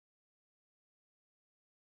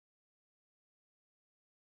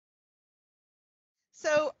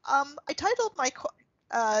I titled my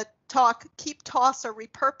talk, Keep, Toss, or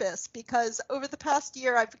Repurpose, because over the past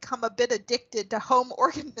year, I've become a bit addicted to home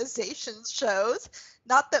organization shows.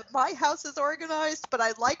 Not that my house is organized, but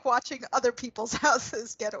I like watching other people's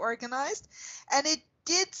houses get organized. And it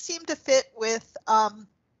did seem to fit with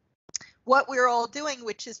what we're all doing,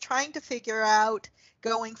 which is trying to figure out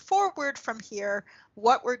going forward from here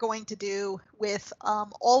what we're going to do with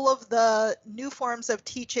all of the new forms of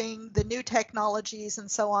teaching, the new technologies, and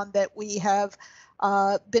so on that we have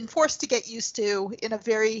been forced to get used to in a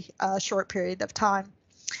very short period of time.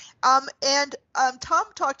 Tom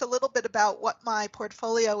talked a little bit about what my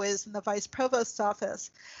portfolio is in the Vice Provost's office,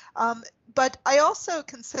 but I also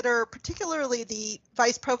consider particularly the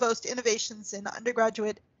Vice Provost Innovations in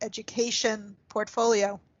Undergraduate Education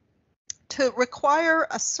portfolio to require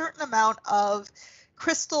a certain amount of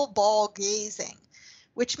crystal ball gazing,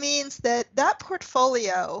 which means that that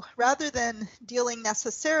portfolio, rather than dealing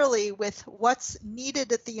necessarily with what's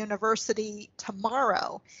needed at the university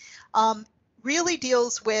tomorrow, really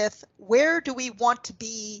deals with where do we want to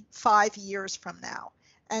be 5 years from now.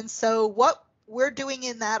 And so what we're doing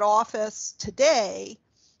in that office today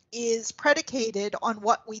is predicated on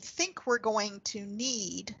what we think we're going to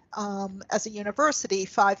need as a university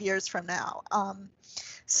 5 years from now.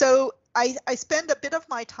 So I spend a bit of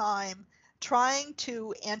my time trying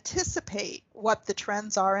to anticipate what the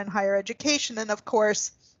trends are in higher education. And of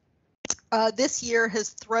course, this year has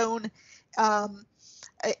thrown,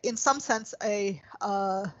 in some sense,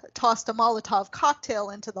 tossed a Molotov cocktail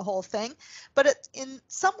into the whole thing, but it in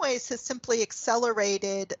some ways has simply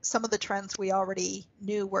accelerated some of the trends we already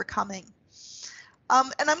knew were coming.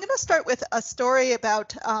 And I'm going to start with a story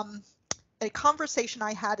about a conversation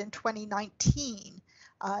I had in 2019.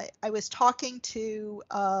 I was talking to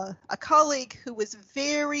a colleague who was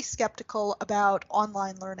very skeptical about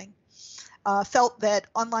online learning, felt that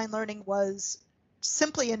online learning was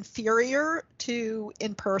simply inferior to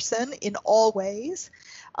in-person in all ways,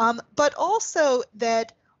 but also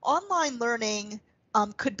that online learning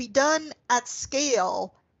could be done at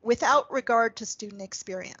scale without regard to student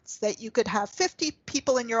experience, that you could have 50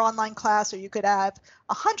 people in your online class, or you could have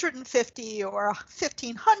 150 or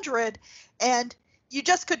 1,500, and you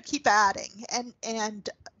just could keep adding. And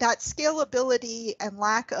that scalability and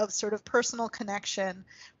lack of sort of personal connection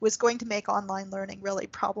was going to make online learning really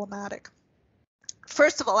problematic.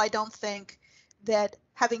 First of all, I don't think that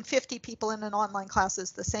having 50 people in an online class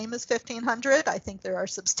is the same as 1,500. I think there are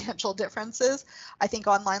substantial differences. I think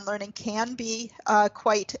online learning can be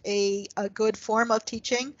quite a good form of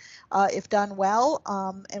teaching if done well,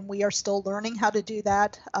 and we are still learning how to do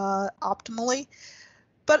that optimally.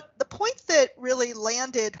 But the point that really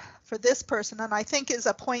landed for this person, and I think is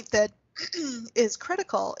a point that is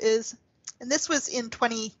critical, is, and this was in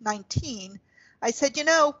 2019, I said, you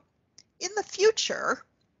know, in the future,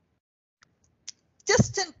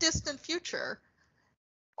 distant future,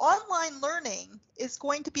 online learning is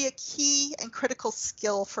going to be a key and critical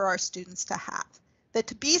skill for our students to have. That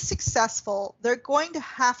to be successful, they're going to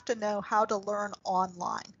have to know how to learn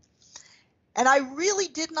online. And I really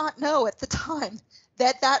did not know at the time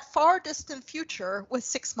that that far distant future was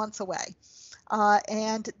 6 months away.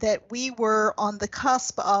 And that we were on the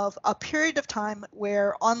cusp of a period of time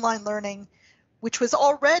where online learning, which was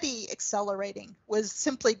already accelerating, was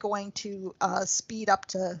simply going to speed up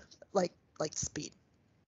to like speed.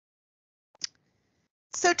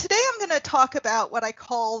 So today I'm going to talk about what I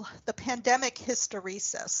call the pandemic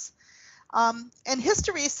hysteresis. And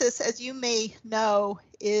hysteresis, as you may know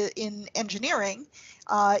in engineering,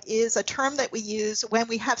 is a term that we use when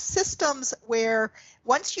we have systems where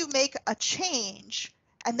once you make a change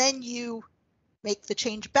and then you make the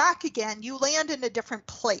change back again, you land in a different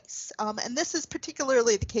place. And this is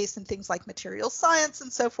particularly the case in things like material science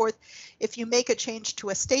and so forth. If you make a change to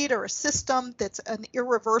a state or a system that's an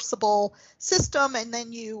irreversible system and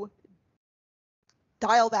then you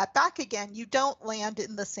dial that back again, you don't land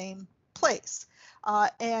in the same place.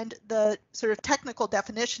 And the sort of technical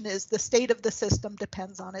definition is the state of the system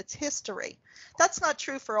depends on its history. That's not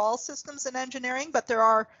true for all systems in engineering, but there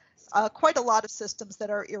are quite a lot of systems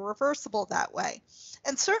that are irreversible that way.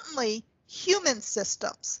 And certainly human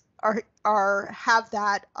systems have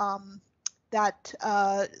that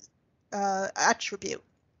attribute,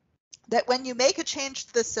 that when you make a change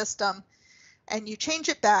to the system and you change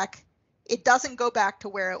it back, it doesn't go back to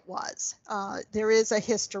where it was. There is a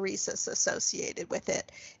hysteresis associated with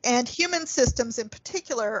it. And human systems in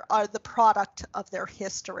particular are the product of their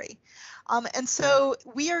history. And so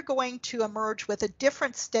we are going to emerge with a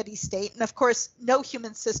different steady state. And of course, no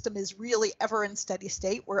human system is really ever in steady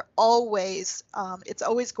state. We're always, it's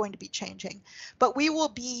always going to be changing. But we will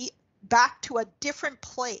be back to a different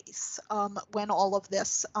place when all of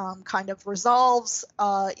this kind of resolves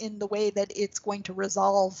in the way that it's going to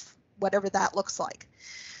resolve, whatever that looks like.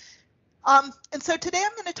 And so today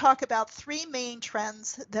I'm going to talk about three main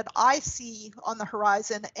trends that I see on the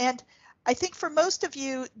horizon. And I think for most of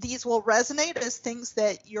you, these will resonate as things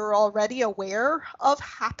that you're already aware of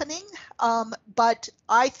happening. But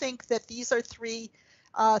I think that these are three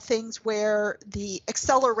things where the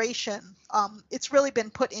acceleration, it's really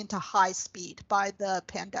been put into high speed by the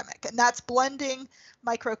pandemic. And that's blending,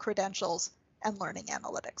 micro-credentials, and learning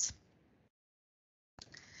analytics.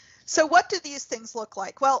 So what do these things look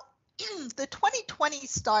like? Well, the 2020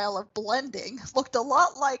 style of blending looked a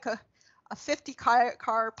lot like a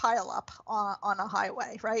 50-car pileup on a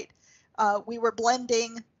highway, right? We were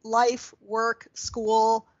blending life, work,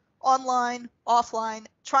 school, online, offline,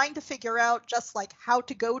 trying to figure out just like how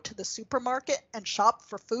to go to the supermarket and shop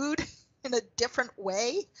for food in a different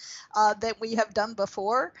way than we have done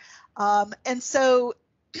before. And so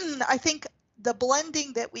I think the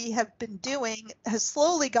blending that we have been doing has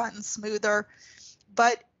slowly gotten smoother,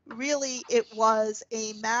 but really it was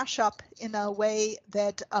a mashup in a way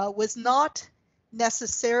that was not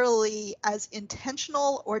necessarily as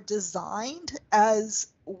intentional or designed as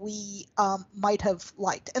we might have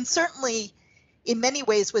liked, and certainly in many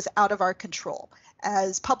ways was out of our control.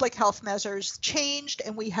 As public health measures changed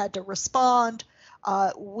and we had to respond,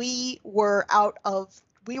 we were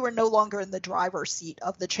no longer in the driver's seat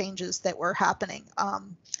of the changes that were happening,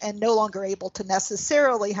 and no longer able to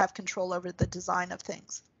necessarily have control over the design of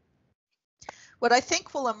things. What I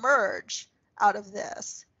think will emerge out of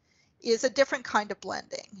this is a different kind of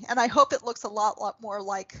blending. And I hope it looks a lot more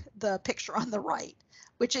like the picture on the right,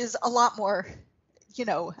 which is a lot more,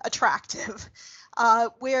 attractive,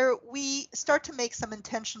 where we start to make some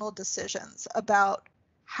intentional decisions about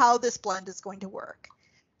how this blend is going to work.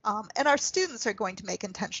 And our students are going to make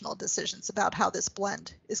intentional decisions about how this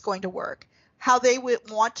blend is going to work, how they would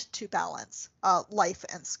want to balance life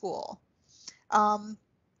and school.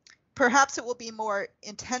 Perhaps it will be more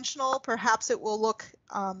intentional, perhaps it will look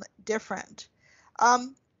different. I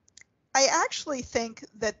actually think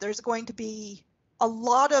that there's going to be a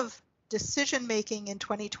lot of decision making in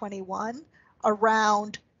 2021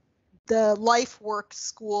 around the life, work,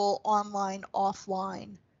 school, online,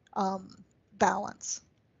 offline balance.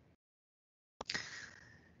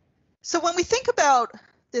 So when we think about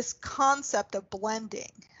this concept of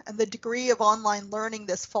blending and the degree of online learning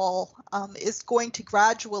this fall is going to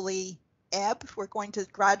gradually ebb. We're going to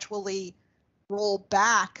gradually roll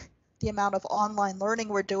back the amount of online learning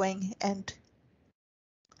we're doing and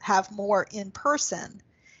have more in person.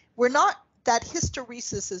 That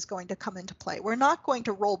hysteresis is going to come into play. We're not going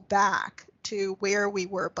to roll back to where we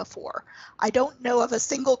were before. I don't know of a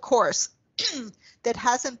single course that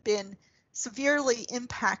hasn't been severely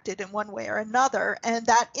impacted in one way or another, and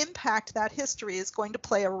that impact, that history, is going to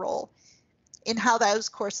play a role in how those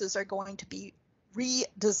courses are going to be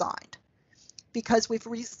redesigned. Because we've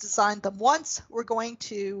redesigned them once, we're going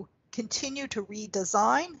to continue to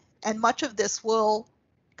redesign, and much of this will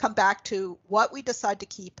come back to what we decide to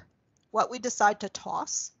keep, what we decide to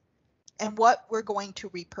toss, and what we're going to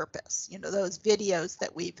repurpose, those videos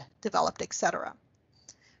that we've developed, etc.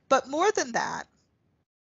 But more than that,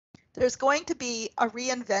 there's going to be a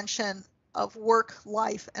reinvention of work,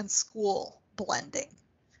 life, and school blending.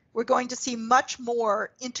 We're going to see much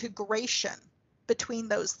more integration between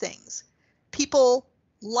those things. People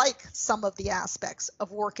like some of the aspects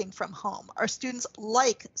of working from home. Our students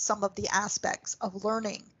like some of the aspects of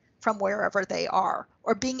learning from wherever they are,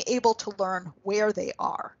 or being able to learn where they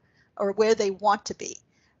are or where they want to be.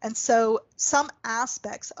 And so some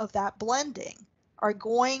aspects of that blending are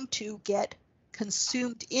going to get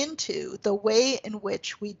consumed into the way in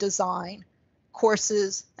which we design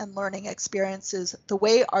courses and learning experiences, the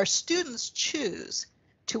way our students choose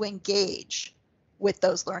to engage with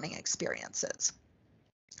those learning experiences.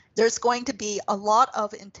 There's going to be a lot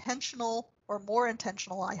of intentional, or more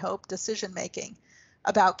intentional, I hope, decision making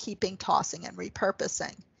about keeping, tossing, and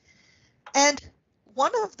repurposing. And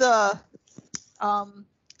one of the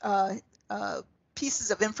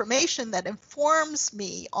pieces of information that informs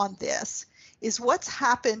me on this is what's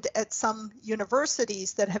happened at some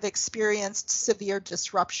universities that have experienced severe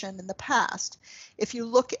disruption in the past. If you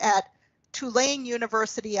look at Tulane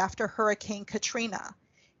University after Hurricane Katrina.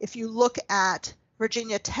 If you look at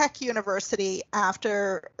Virginia Tech University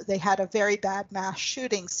after they had a very bad mass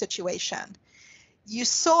shooting situation, you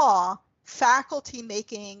saw faculty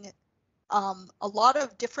making a lot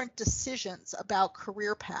of different decisions about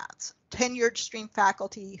career paths. Tenured stream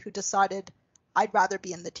faculty who decided, I'd rather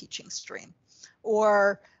be in the teaching stream,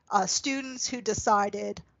 or students who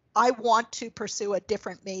decided, I want to pursue a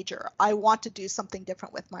different major. I want to do something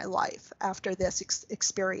different with my life after this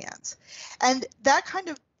experience. And that kind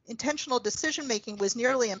of intentional decision making was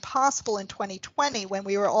nearly impossible in 2020 when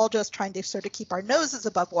we were all just trying to sort of keep our noses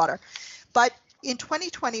above water. But in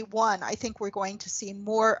 2021, I think we're going to see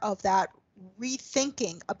more of that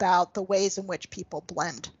rethinking about the ways in which people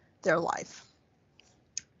blend their life.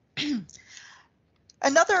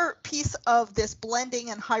 Another piece of this blending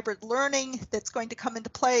and hybrid learning that's going to come into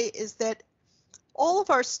play is that all of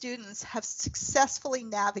our students have successfully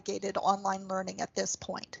navigated online learning at this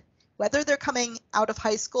point. Whether they're coming out of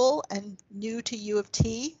high school and new to U of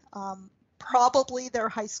T, probably their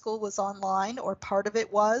high school was online or part of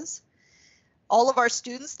it was. All of our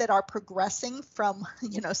students that are progressing from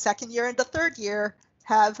second year into third year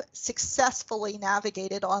have successfully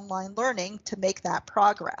navigated online learning to make that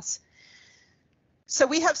progress. So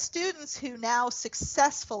we have students who now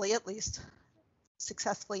successfully, at least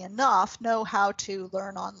successfully enough, know how to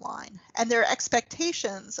learn online. And their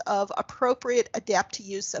expectations of appropriate adapt to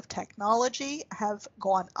use of technology have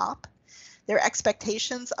gone up. Their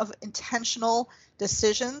expectations of intentional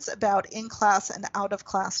decisions about in-class and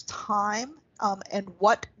out-of-class time and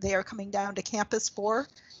what they are coming down to campus for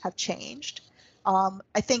have changed.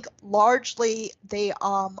 I think largely they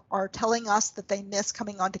are telling us that they miss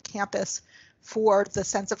coming onto campus for the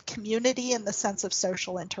sense of community and the sense of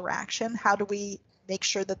social interaction. How do we make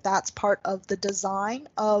sure that that's part of the design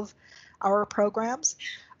of our programs?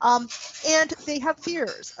 And they have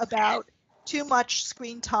fears about too much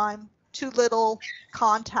screen time, too little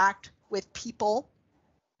contact with people,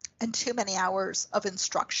 and too many hours of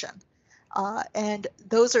instruction. And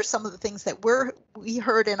those are some of the things that we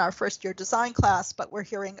heard in our first year design class, but we're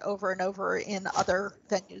hearing over and over in other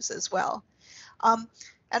venues as well.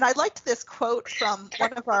 And I liked this quote from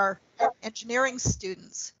one of our engineering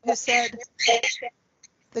students who said,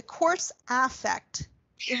 the course affect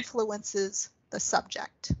influences the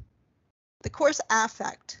subject. The course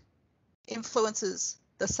affect influences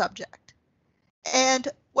the subject. And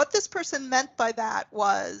what this person meant by that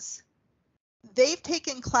was they've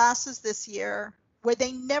taken classes this year where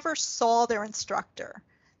they never saw their instructor.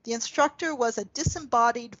 The instructor was a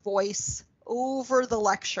disembodied voice over the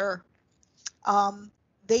lecture.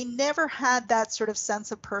 They never had that sort of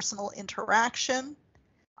sense of personal interaction,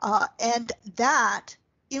 and that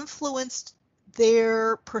influenced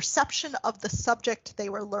their perception of the subject they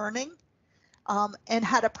were learning and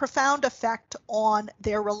had a profound effect on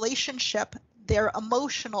their relationship, their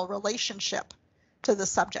emotional relationship to the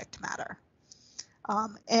subject matter.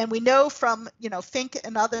 And we know from Fink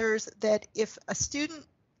and others that if a student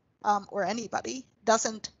or anybody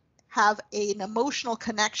doesn't have an emotional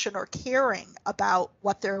connection or caring about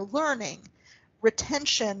what they're learning,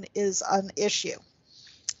 retention is an issue.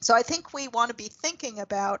 So I think we want to be thinking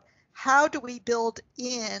about how do we build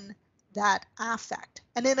in that affect.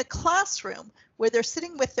 And in a classroom where they're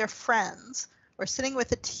sitting with their friends or sitting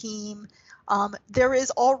with a team, there is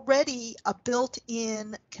already a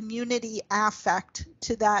built-in community affect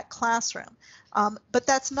to that classroom. But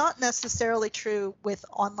that's not necessarily true with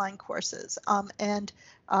online courses. And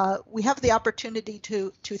we have the opportunity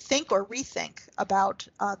to think or rethink about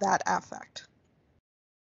that affect.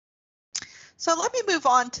 So let me move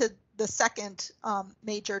on to the second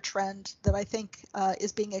major trend that I think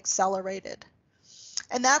is being accelerated,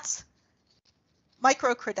 and that's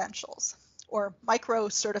micro-credentials or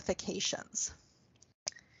micro-certifications.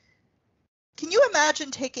 Can you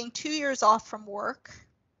imagine taking 2 years off from work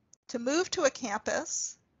to move to a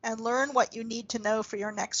campus and learn what you need to know for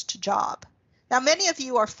your next job? Now, many of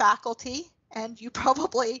you are faculty, and you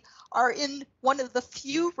probably are in one of the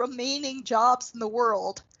few remaining jobs in the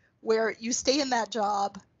world where you stay in that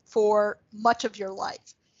job for much of your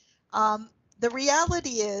life. The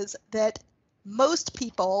reality is that most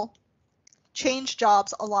people change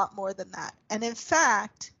jobs a lot more than that. And in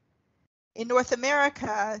fact, in North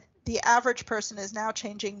America, the average person is now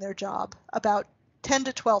changing their job about 10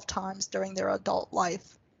 to 12 times during their adult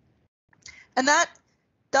life. And that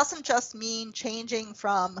doesn't just mean changing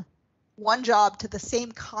from one job to the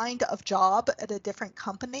same kind of job at a different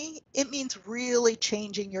company, it means really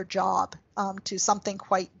changing your job to something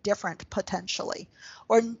quite different potentially,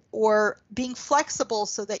 or being flexible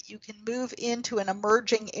so that you can move into an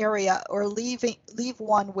emerging area or leave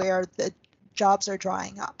one where the jobs are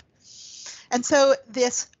drying up. And so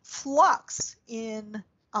this flux in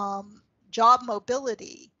job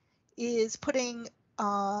mobility is putting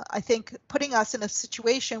us in a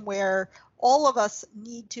situation where all of us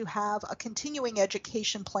need to have a continuing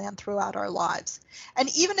education plan throughout our lives. And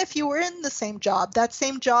even if you were in the same job, that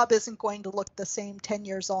same job isn't going to look the same 10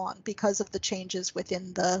 years on because of the changes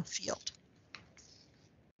within the field.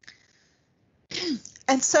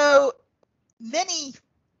 And so many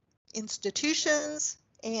institutions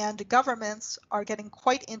and governments are getting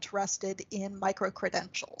quite interested in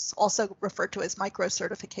micro-credentials, also referred to as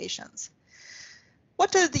micro-certifications.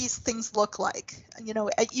 What do these things look like? You know,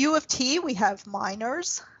 at U of T, we have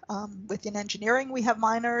minors. Within engineering, we have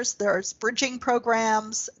minors. There's bridging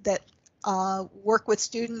programs that work with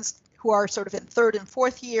students who are sort of in third and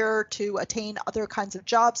fourth year to attain other kinds of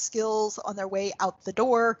job skills on their way out the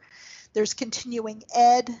door. There's continuing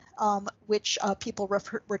ed, which people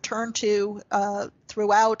return to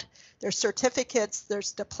throughout. There's certificates,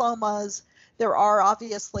 there's diplomas. There are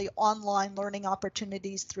obviously online learning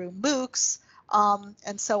opportunities through MOOCs.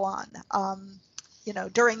 And so on. You know,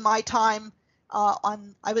 during my time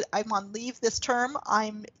I'm on leave this term,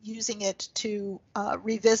 I'm using it to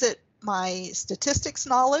revisit my statistics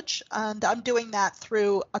knowledge, and I'm doing that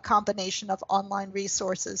through a combination of online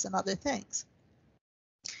resources and other things.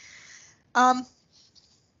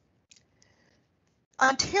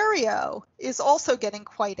 Ontario is also getting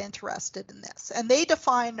quite interested in this, and they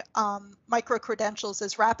define micro-credentials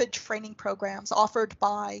as rapid training programs offered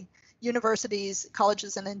by universities,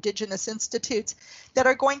 colleges, and Indigenous institutes that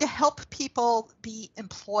are going to help people be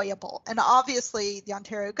employable. And obviously, the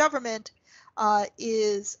Ontario government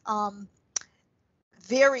is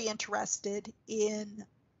very interested in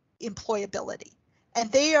employability.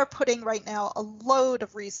 And they are putting right now a load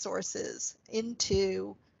of resources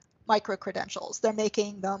into micro-credentials. They're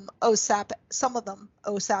making them OSAP, some of them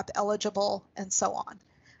OSAP eligible, and so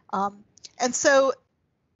on. And so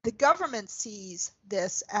the government sees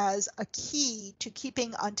this as a key to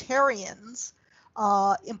keeping Ontarians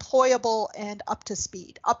employable and up to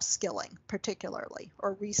speed, upskilling particularly,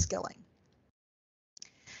 or reskilling.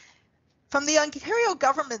 From the Ontario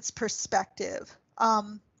government's perspective,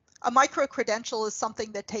 a micro-credential is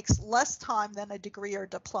something that takes less time than a degree or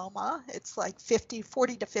diploma. It's like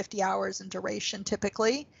 40 to 50 hours in duration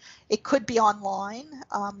typically. It could be online,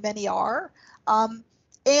 many are.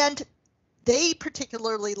 And they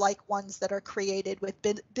particularly like ones that are created with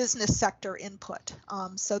business sector input,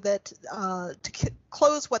 so that to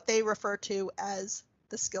close what they refer to as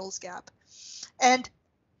the skills gap. And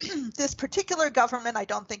this particular government, I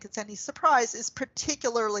don't think it's any surprise, is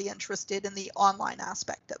particularly interested in the online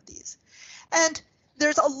aspect of these. And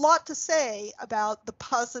there's a lot to say about the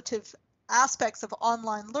positive aspects of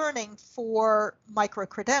online learning for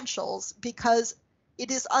micro-credentials, because it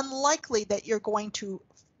is unlikely that you're going to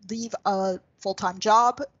leave a full-time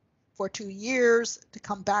job for 2 years to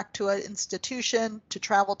come back to an institution, to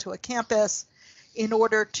travel to a campus in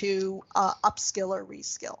order to upskill or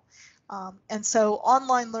reskill. And so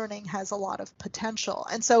online learning has a lot of potential.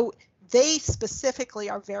 And so they specifically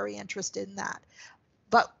are very interested in that.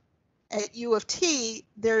 But at U of T,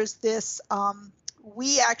 there's this,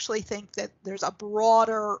 we actually think that there's a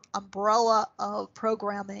broader umbrella of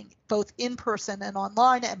programming, both in person and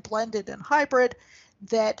online and blended and hybrid,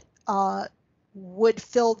 that would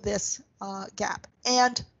fill this gap.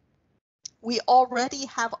 And we already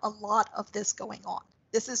have a lot of this going on.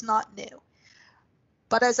 This is not new.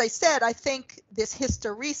 But as I said, I think this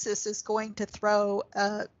hysteresis is going to throw,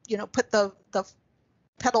 put the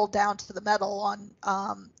pedal down to the metal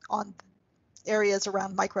on areas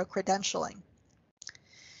around micro-credentialing.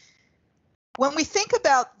 When we think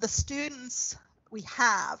about the students we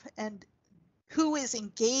have and who is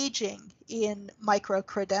engaging in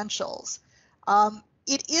micro-credentials,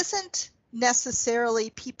 it isn't necessarily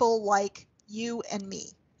people like you and me.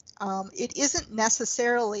 It isn't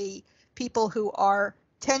necessarily people who are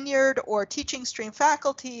tenured or teaching stream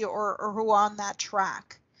faculty or who are on that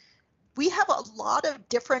track. We have a lot of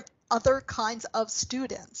different other kinds of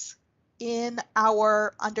students in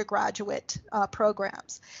our undergraduate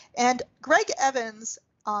programs. And Greg Evans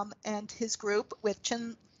and his group with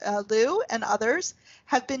Chin Liu and others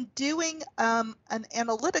have been doing an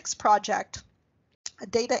analytics project, a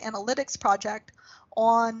data analytics project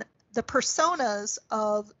on the personas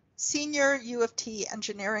of senior U of T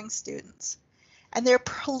engineering students. And their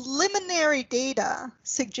preliminary data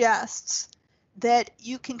suggests that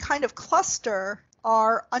you can kind of cluster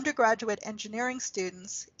our undergraduate engineering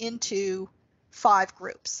students into 5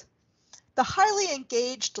 groups. The highly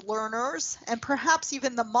engaged learners, and perhaps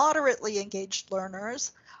even the moderately engaged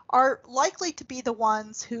learners, are likely to be the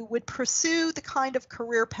ones who would pursue the kind of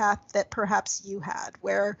career path that perhaps you had,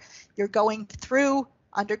 where you're going through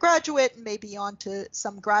undergraduate and maybe onto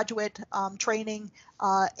some graduate training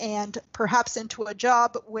and perhaps into a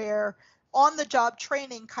job where on-the-job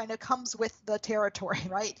training kind of comes with the territory,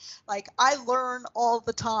 right? Like, I learn all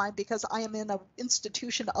the time because I am in an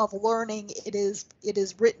institution of learning. It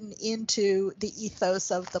is written into the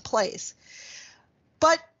ethos of the place.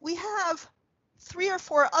 But we have 3 or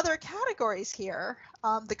 4 other categories here.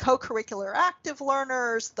 The co-curricular active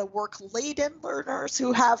learners, the work-laden learners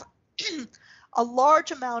who have a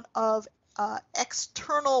large amount of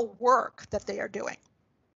external work that they are doing.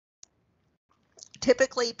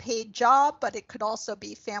 Typically paid job, but it could also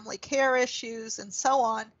be family care issues and so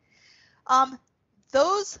on.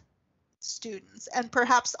 Those students, and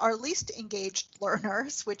perhaps our least engaged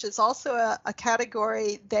learners, which is also a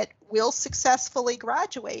category that will successfully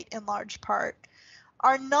graduate in large part,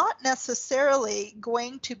 are not necessarily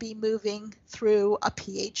going to be moving through a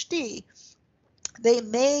PhD. They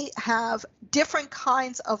may have different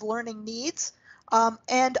kinds of learning needs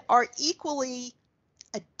and are equally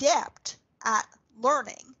adept at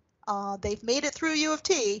learning. They've made it through U of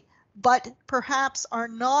T, but perhaps are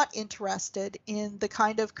not interested in the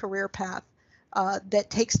kind of career path that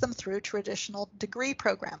takes them through traditional degree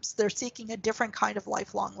programs. They're seeking a different kind of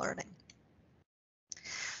lifelong learning.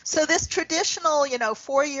 So this traditional,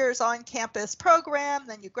 4 years on campus program,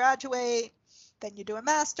 then you graduate, then you do a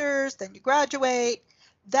master's, then you graduate,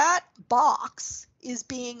 that box is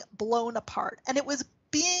being blown apart. And it was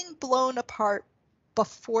being blown apart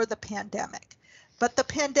before the pandemic. But the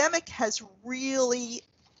pandemic has really,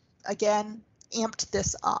 again, amped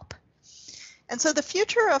this up. And so the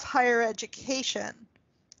future of higher education,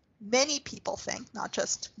 many people think, not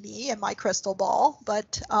just me and my crystal ball,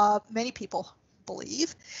 but many people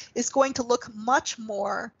believe, is going to look much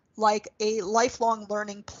more like a lifelong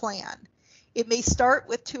learning plan. It may start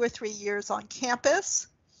with 2 or 3 years on campus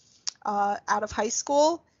out of high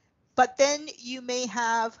school, but then you may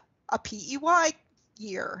have a PEY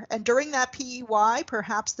year. And during that PEY,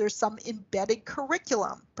 perhaps there's some embedded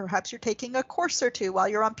curriculum. Perhaps you're taking a course or 2 while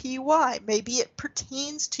you're on PEY. Maybe it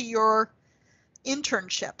pertains to your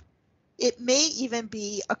internship. It may even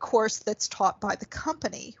be a course that's taught by the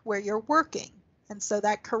company where you're working. And so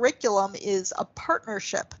that curriculum is a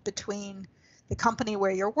partnership between the company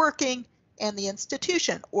where you're working and the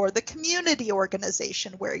institution, or the community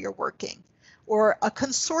organization where you're working, or a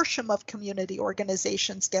consortium of community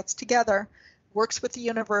organizations gets together, works with the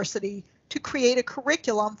university to create a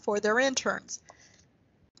curriculum for their interns.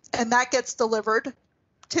 And that gets delivered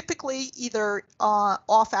typically either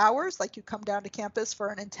off hours, like you come down to campus for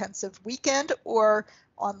an intensive weekend, or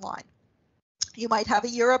online. You might have a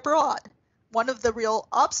year abroad. One of the real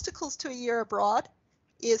obstacles to a year abroad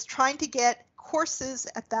is trying to get courses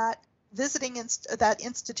at that that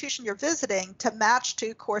institution you're visiting to match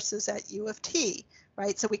to courses at U of T,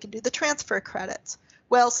 right? So we can do the transfer credits.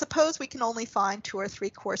 Well, suppose we can only find 2 or 3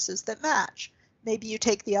 courses that match. Maybe you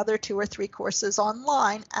take the other 2 or 3 courses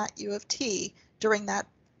online at U of T during that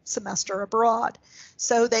semester abroad,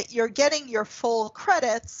 so that you're getting your full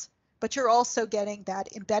credits, but you're also getting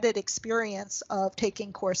that embedded experience of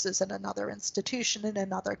taking courses in another institution in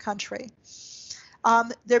another country.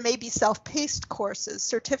 There may be self-paced courses,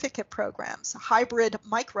 certificate programs, hybrid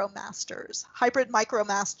micromasters. Hybrid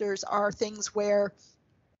micromasters are things where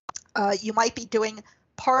you might be doing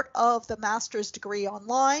part of the master's degree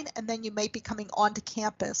online, and then you may be coming onto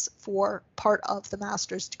campus for part of the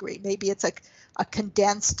master's degree. Maybe it's a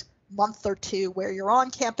condensed month or 2 where you're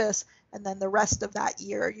on campus, and then the rest of that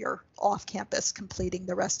year you're off campus completing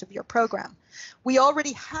the rest of your program. We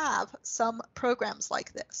already have some programs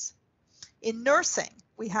like this. In nursing,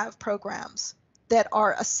 we have programs that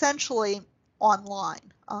are essentially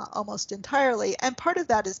online almost entirely, and part of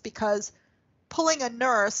that is because pulling a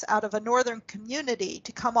nurse out of a northern community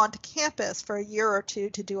to come onto campus for a year or 2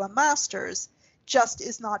 to do a master's just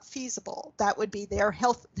is not feasible. That would be their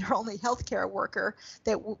only healthcare worker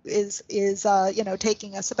that is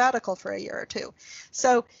taking a sabbatical for a year or 2.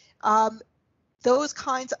 So those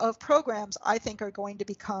kinds of programs, I think, are going to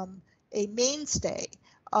become a mainstay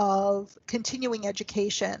of continuing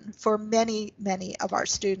education for many, many of our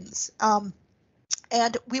students.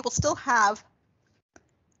 And we will still have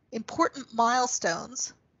important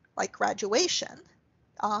milestones like graduation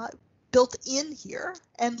built in here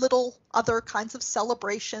and little other kinds of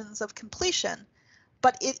celebrations of completion,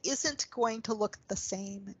 but it isn't going to look the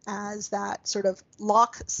same as that sort of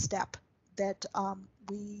lockstep that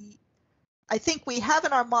I think we have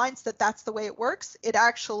in our minds that that's the way it works. It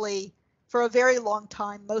actually, for a very long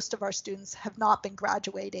time, most of our students have not been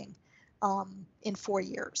graduating in 4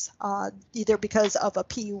 years, either because of a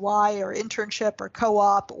PUI or internship or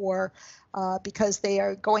co-op, or because they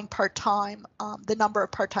are going part-time. The number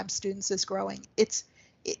of part-time students is growing. It's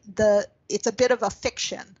a bit of a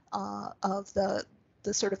fiction of the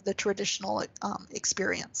sort of the traditional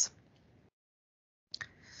experience.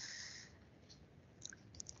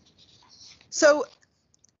 So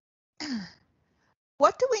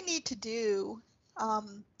what do we need to do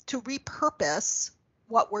to repurpose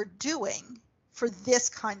what we're doing for this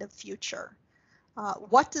kind of future?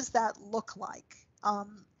 What does that look like?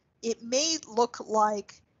 It may look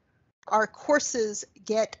like our courses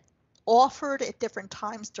get offered at different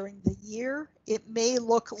times during the year. It may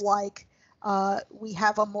look like we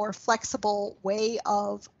have a more flexible way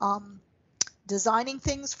of designing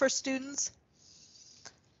things for students.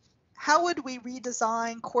 How would we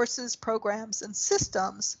redesign courses, programs, and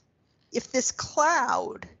systems if this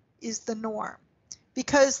cloud is the norm?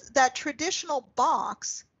 Because that traditional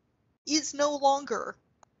box is no longer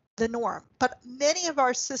the norm, but many of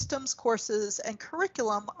our systems, courses, and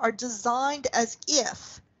curriculum are designed as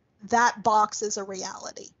if that box is a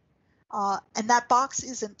reality, and that box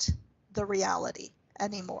isn't the reality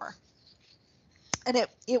anymore, and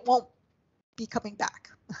it won't be coming back.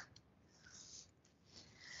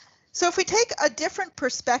 So if we take a different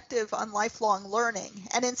perspective on lifelong learning,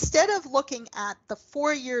 and instead of looking at the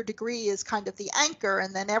 4-year degree as kind of the anchor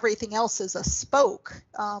and then everything else is a spoke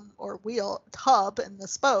or wheel hub in the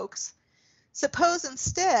spokes, suppose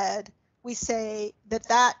instead we say that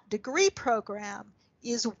that degree program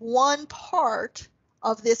is one part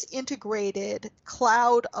of this integrated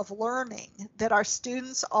cloud of learning that our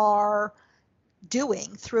students are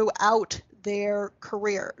doing throughout their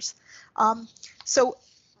careers. So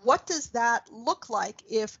what does that look like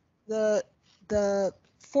if the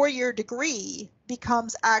 4-year degree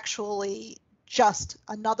becomes actually just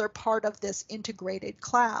another part of this integrated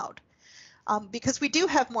cloud? Because we do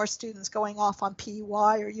have more students going off on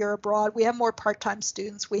PUI or year abroad. We have more part-time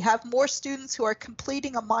students. We have more students who are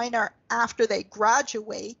completing a minor after they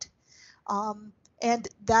graduate. And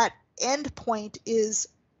that end point is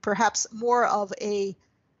perhaps more of a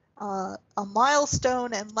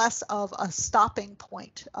milestone and less of a stopping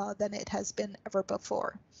point than it has been ever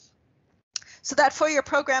before. So that 4-year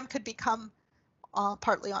program could become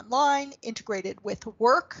partly online, integrated with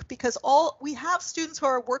work, because we have students who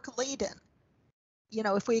are work laden. You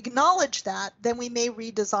know, if we acknowledge that, then we may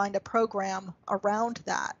redesign a program around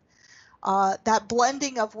that. That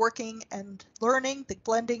blending of working and learning, the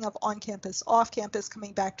blending of on-campus, off-campus,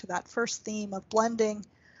 coming back to that first theme of blending,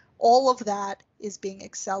 all of that is being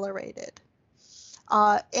accelerated.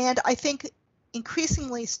 And I think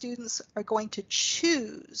increasingly students are going to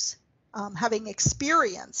choose, having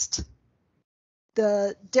experienced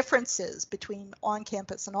the differences between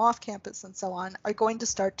on-campus and off-campus and so on, are going to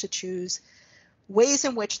start to choose ways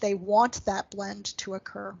in which they want that blend to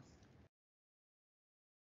occur.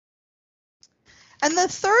 And the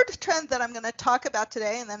third trend that I'm going to talk about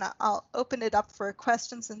today, and then I'll open it up for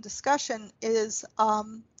questions and discussion, is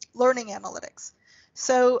learning analytics.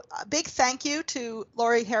 So a big thank you to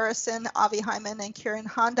Laurie Harrison, Avi Hyman, and Kieran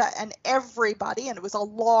Honda, and everybody, and it was a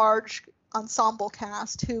large ensemble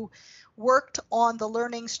cast who worked on the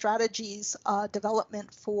learning strategies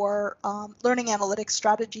development for learning analytics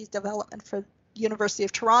strategies development for University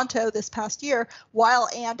of Toronto this past year, while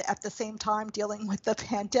and at the same time dealing with the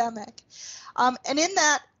pandemic. And in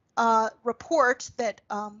that report that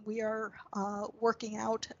we are working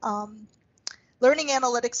out, learning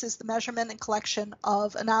analytics is the measurement and collection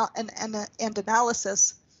of and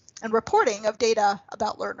analysis and reporting of data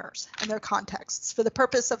about learners and their contexts for the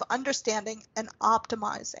purpose of understanding and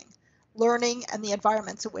optimizing learning and the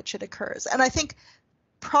environments in which it occurs. And I think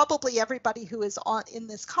probably everybody who is in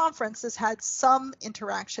this conference has had some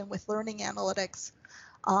interaction with learning analytics,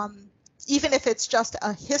 even if it's just a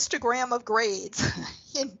histogram of grades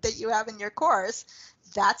that you have in your course.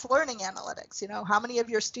 That's learning analytics. You know, how many of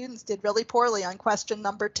your students did really poorly on question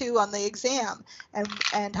number 2 on the exam,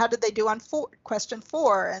 and how did they do on question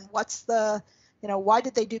 4, and what's the, you know, why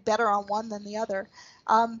did they do better on one than the other?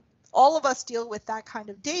 All of us deal with that kind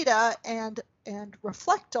of data and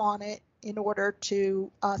reflect on it in order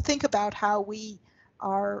to think about how we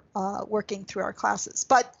are working through our classes.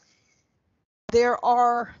 But there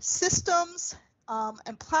are systems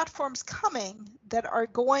and platforms coming that are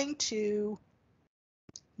going to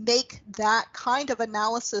make that kind of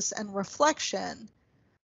analysis and reflection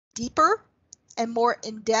deeper and more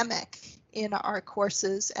endemic in our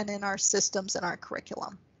courses and in our systems and our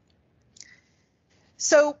curriculum.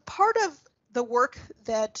 So part of the work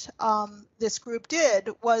that this group did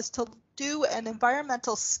was to do an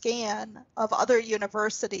environmental scan of other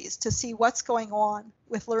universities to see what's going on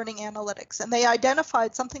with learning analytics. And they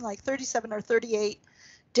identified something like 37 or 38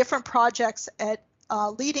 different projects at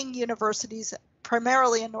leading universities,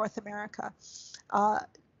 primarily in North America,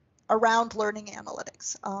 around learning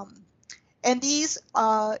analytics. And these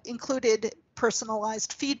included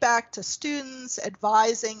personalized feedback to students,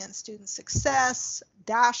 advising and student success,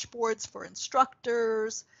 dashboards for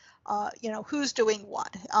instructors, who's doing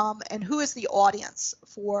what, and who is the audience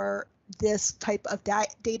for this type of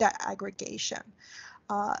data aggregation.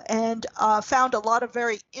 And found a lot of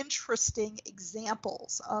very interesting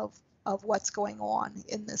examples of what's going on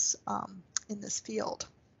in this field.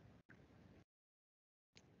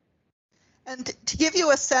 And to give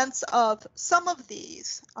you a sense of some of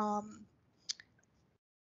these,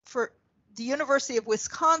 for the University of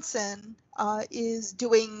Wisconsin is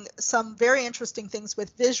doing some very interesting things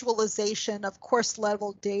with visualization of course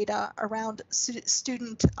level data around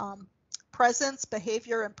student presence,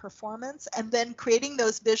 behavior, and performance, and then creating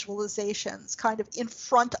those visualizations kind of in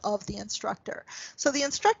front of the instructor. So the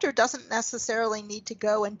instructor doesn't necessarily need to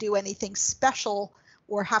go and do anything special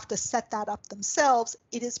or have to set that up themselves.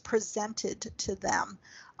 It is presented to them.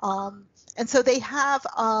 And so they have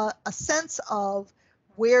a sense of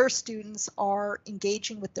where students are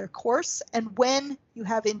engaging with their course and when you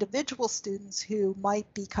have individual students who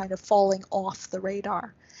might be kind of falling off the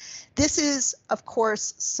radar. This is, of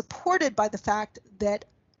course, supported by the fact that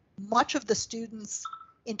much of the students'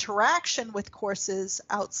 interaction with courses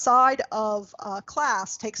outside of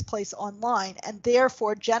class takes place online and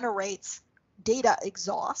therefore generates data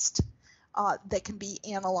exhaust that can be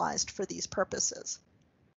analyzed for these purposes.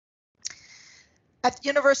 At the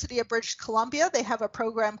University of British Columbia, they have a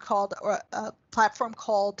program called, or a platform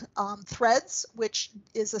called Threads, which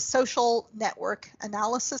is a social network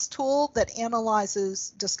analysis tool that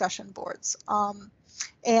analyzes discussion boards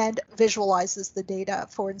and visualizes the data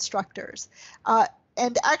for instructors.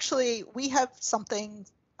 And actually, we have something,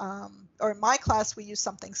 or in my class, we use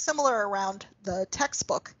something similar around the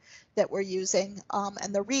textbook that we're using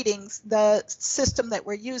and the readings. The system that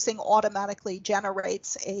we're using automatically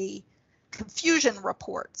generates a confusion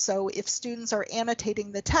report. So if students are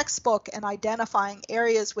annotating the textbook and identifying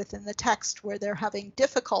areas within the text where they're having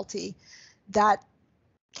difficulty, that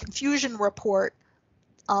confusion report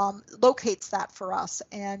locates that for us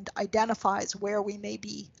and identifies where we may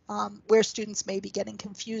be, where students may be getting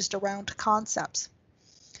confused around concepts.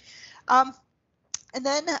 And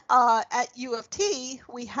then at U of T,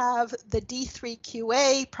 we have the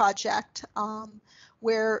D3QA project,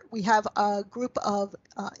 where we have a group of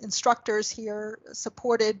instructors here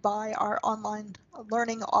supported by our online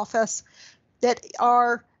learning office that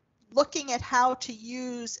are looking at how to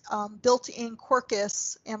use built-in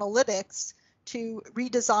Quarkus analytics to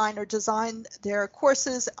redesign or design their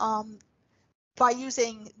courses by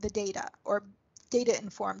using the data or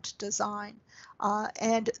data-informed design.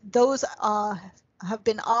 And those have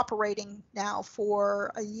been operating now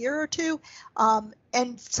for a year or two,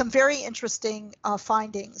 and some very interesting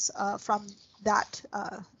findings from that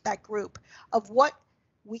group of what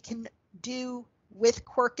we can do with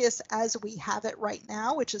Quarkus as we have it right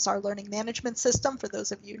now, which is our learning management system for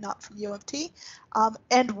those of you not from U of T,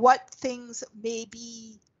 and what things may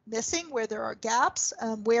be missing, where there are gaps,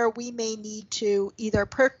 where we may need to either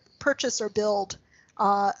purchase or build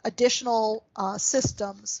additional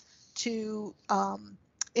systems to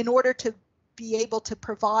in order to be able to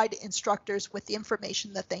provide instructors with the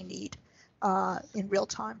information that they need in real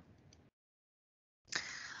time.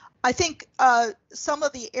 I think some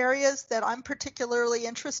of the areas that I'm particularly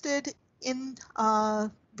interested in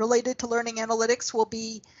related to learning analytics will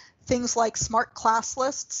be things like smart class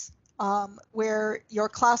lists, where your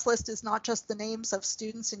class list is not just the names of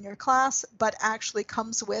students in your class, but actually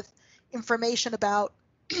comes with information about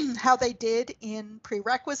how they did in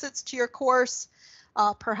prerequisites to your course,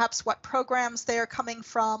 perhaps what programs they are coming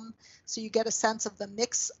from, so you get a sense of the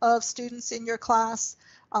mix of students in your class,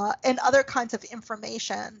 and other kinds of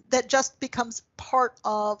information that just becomes part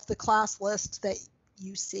of the class list that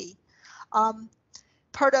you see.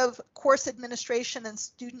 Part of course administration and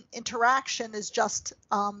student interaction is just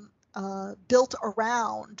built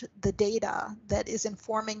around the data that is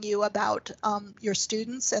informing you about your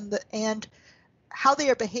students and how they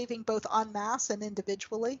are behaving both en masse and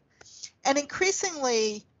individually. And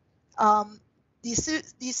increasingly,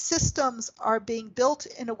 these systems are being built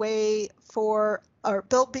in a way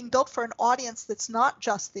being built for an audience that's not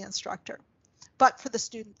just the instructor, but for the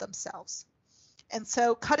student themselves. And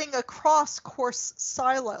so cutting across course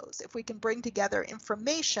silos, if we can bring together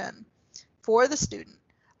information for the student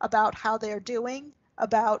about how they're doing,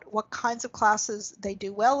 about what kinds of classes they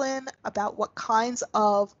do well in, about what kinds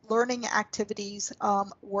of learning activities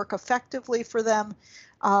work effectively for them,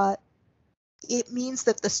 it means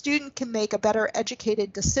that the student can make a better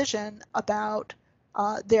educated decision about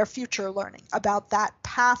their future learning, about that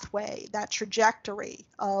pathway, that trajectory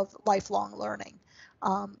of lifelong learning.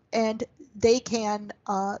 And they can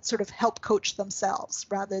sort of help coach themselves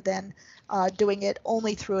rather than doing it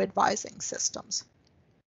only through advising systems.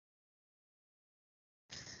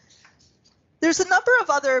 There's a number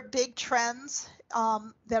of other big trends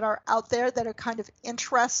that are out there that are kind of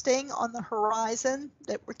interesting on the horizon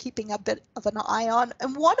that we're keeping a bit of an eye on.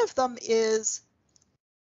 And one of them is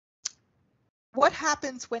what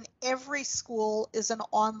happens when every school is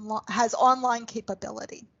has online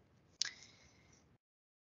capability.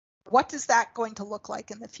 What is that going to look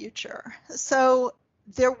like in the future? So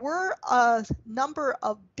there were a number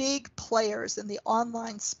of big players in the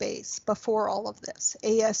online space before all of this.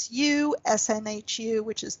 ASU, SNHU,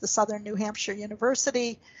 which is the Southern New Hampshire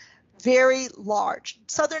University, very large.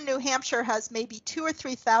 Southern New Hampshire has maybe 2,000 or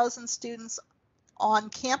 3,000 students on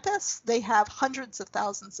campus. They have hundreds of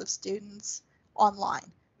thousands of students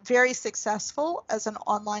online. Very successful as an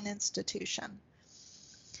online institution.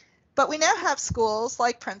 But we now have schools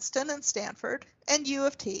like Princeton and Stanford and U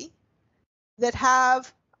of T that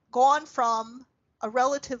have gone from a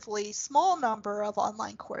relatively small number of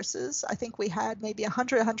online courses. I think we had maybe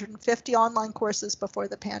 100, 150 online courses before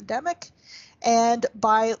the pandemic. And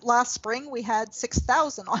by last spring, we had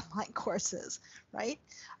 6,000 online courses, right?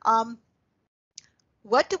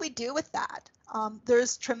 What do we do with that?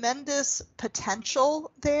 There's tremendous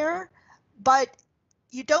potential there, but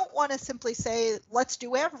you don't want to simply say, let's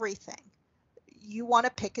do everything. You want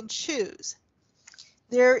to pick and choose.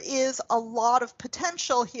 There is a lot of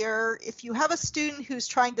potential here. If you have a student who's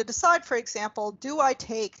trying to decide, for example, do I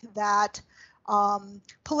take that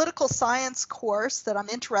political science course that I'm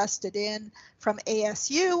interested in from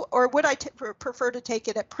ASU, or would I prefer to take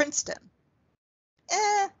it at Princeton?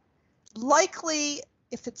 Likely,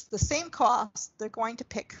 if it's the same cost, they're going to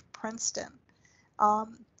pick Princeton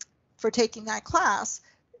for taking that class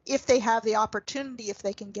if they have the opportunity, if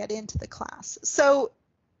they can get into the class. So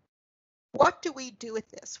what do we do with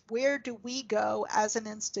this? Where do we go as an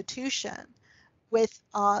institution with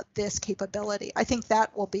this capability? I think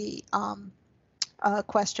that will be a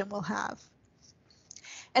question we'll have.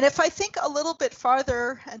 And if I think a little bit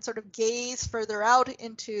farther and sort of gaze further out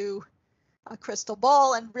into a crystal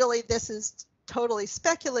ball, and really this is totally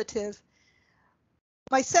speculative,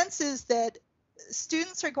 my sense is that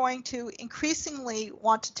students are going to increasingly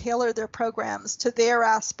want to tailor their programs to their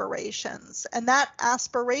aspirations, and that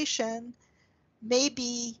aspiration may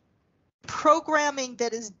be programming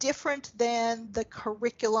that is different than the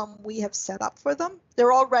curriculum we have set up for them.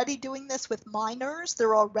 They're already doing this with minors.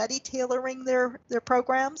 They're already tailoring their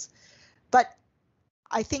programs, but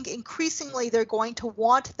I think increasingly they're going to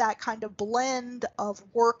want that kind of blend of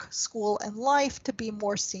work, school, and life to be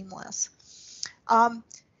more seamless.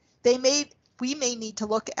 We may need to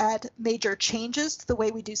look at major changes to the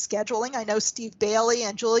way we do scheduling. I know Steve Bailey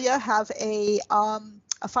and Julia have a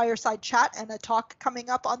fireside chat and a talk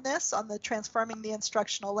coming up on this, on the transforming the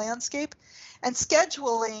instructional landscape. And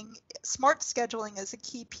scheduling, smart scheduling is a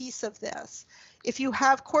key piece of this. If you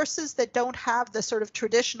have courses that don't have the sort of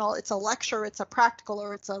traditional, it's a lecture, it's a practical,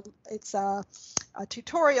 or it's a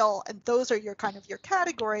tutorial, and those are your kind of your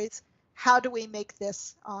categories, how do we make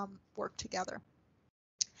this work together?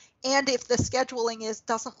 And if the scheduling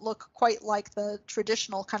doesn't look quite like the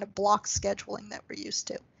traditional kind of block scheduling that we're used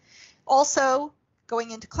to. Also,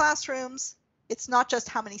 going into classrooms, it's not just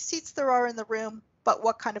how many seats there are in the room, but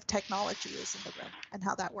what kind of technology is in the room and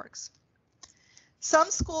how that works.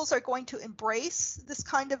 Some schools are going to embrace this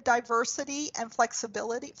kind of diversity and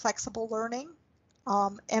flexibility, flexible learning,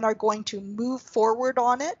 and are going to move forward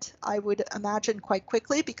on it, I would imagine, quite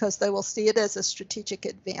quickly, because they will see it as a strategic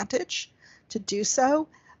advantage to do so.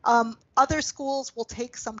 Other schools will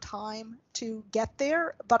take some time to get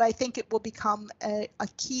there, but I think it will become a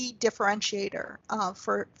key differentiator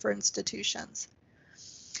for institutions.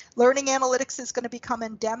 Learning analytics is going to become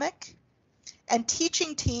endemic, and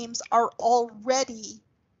teaching teams are already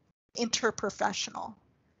interprofessional.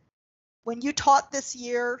 When you taught this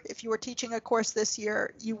year, if you were teaching a course this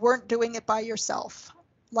year, you weren't doing it by yourself.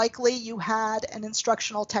 Likely you had an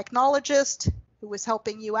instructional technologist who was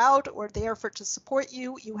helping you out or there to support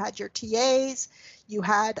you. You had your TAs. You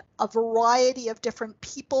had a variety of different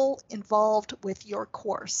people involved with your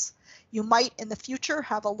course. You might in the future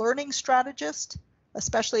have a learning strategist,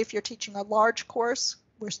 especially if you're teaching a large course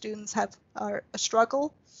where students have a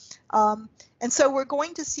struggle. And so we're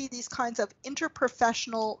going to see these kinds of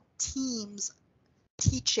interprofessional teams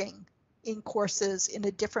teaching in courses in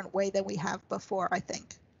a different way than we have before, I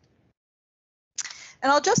think.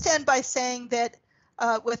 And I'll just end by saying that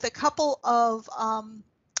with a couple of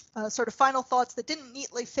sort of final thoughts that didn't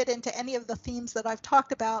neatly fit into any of the themes that I've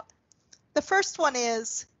talked about. The first one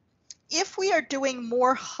is, if we are doing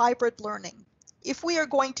more hybrid learning, if we are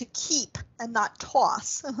going to keep and not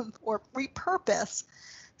toss or repurpose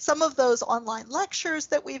some of those online lectures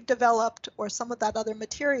that we've developed or some of that other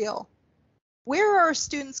material, where are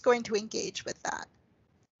students going to engage with that?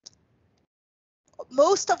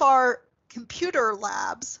 Most of our computer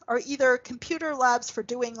labs are either computer labs for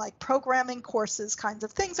doing like programming courses kinds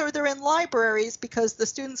of things, or they're in libraries because the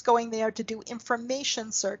student's going there to do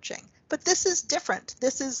information searching. But this is different.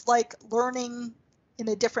 This is like learning in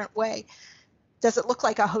a different way. Does it look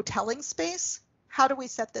like a hoteling space? How do we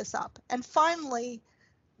set this up? And finally,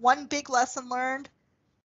 one big lesson learned,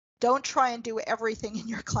 don't try and do everything in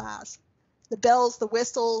your class. The bells, the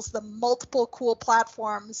whistles, the multiple cool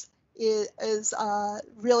platforms is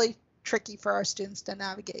really tricky for our students to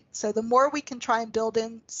navigate. So the more we can try and build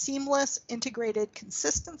in seamless, integrated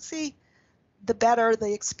consistency, the better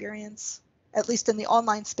the experience, at least in the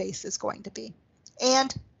online space, is going to be.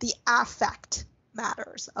 And the affect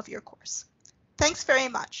matters of your course. Thanks very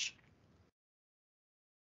much.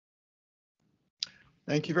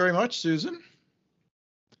 Thank you very much, Susan.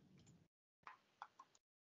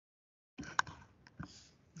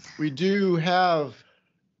 We do have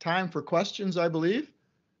time for questions, I believe.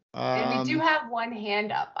 And we do have one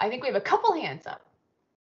hand up. I think we have a couple hands up.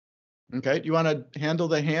 Okay, do you want to handle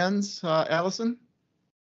the hands, Allison?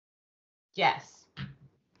 Yes.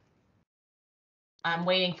 I'm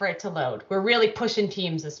waiting for it to load. We're really pushing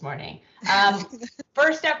teams this morning.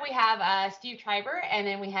 First up, we have Steve Triber, and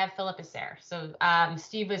then we have Philip Isser. So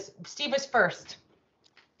Steve was first.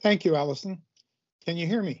 Thank you, Allison. Can you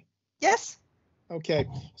hear me? Yes. Okay.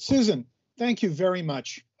 Susan, thank you very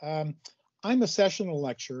much. I'm a sessional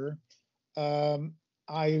lecturer.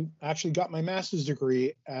 I actually got my master's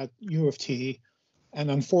degree at U of T,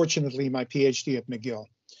 and unfortunately my PhD at McGill.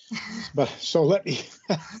 But so let me.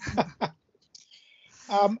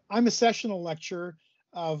 I'm a sessional lecturer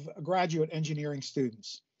of graduate engineering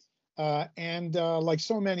students. And like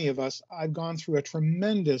so many of us, I've gone through a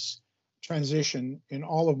tremendous transition in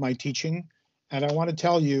all of my teaching. And I want to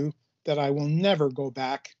tell you that I will never go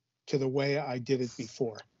back to the way I did it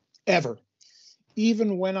before, ever.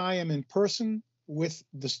 Even when I am in person with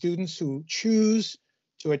the students who choose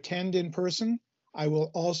to attend in person, I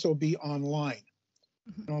will also be online,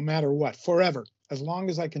 no matter what, forever, as long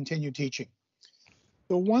as I continue teaching.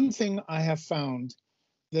 The one thing I have found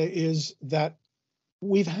is that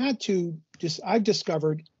I've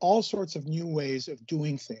discovered all sorts of new ways of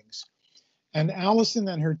doing things. And Allison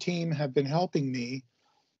and her team have been helping me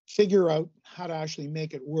figure out how to actually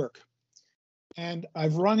make it work. And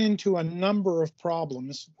I've run into a number of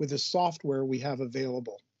problems with the software we have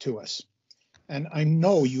available to us. And I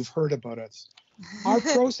know you've heard about it. Our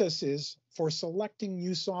processes for selecting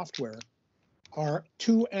new software are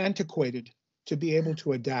too antiquated to be able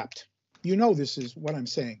to adapt. You know this is what I'm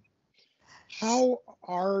saying. How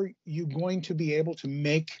are you going to be able to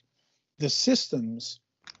make the systems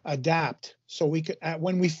adapt so we could,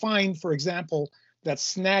 when we find, for example, that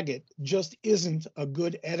Snagit just isn't a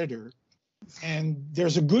good editor, and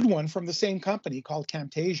there's a good one from the same company called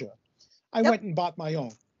Camtasia, I went and bought my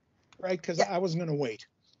own, right? Because I wasn't going to wait.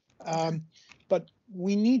 But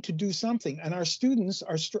we need to do something, and our students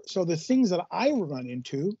are, so the things that I run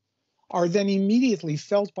into are then immediately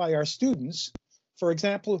felt by our students, for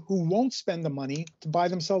example, who won't spend the money to buy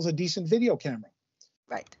themselves a decent video camera.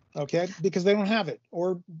 Right. Okay, because they don't have it,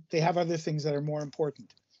 or they have other things that are more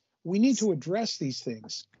important. We need to address these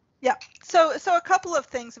things. Yeah, so a couple of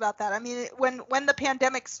things about that. I mean, when the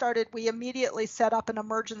pandemic started, we immediately set up an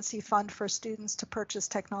emergency fund for students to purchase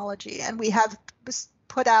technology, and we have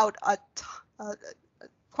put out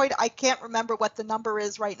quite point, I can't remember what the number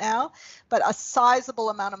is right now, but a sizable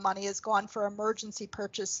amount of money has gone for emergency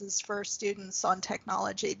purchases for students on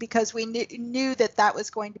technology because we knew that that was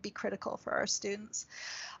going to be critical for our students.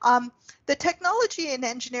 The technology and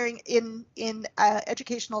engineering in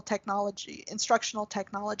educational technology, instructional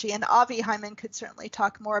technology, and Avi Hyman could certainly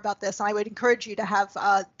talk more about this. I would encourage you to have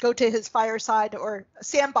go to his fireside or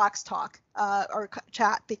sandbox talk or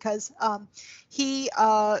chat because he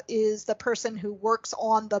is the person who works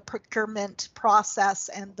on the procurement process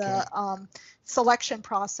and the selection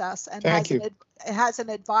process and has an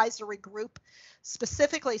advisory group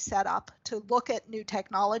specifically set up to look at new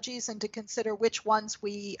technologies and to consider which ones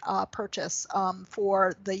we purchase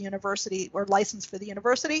for the university or license for the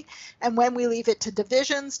university, and when we leave it to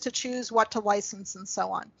divisions to choose what to license and so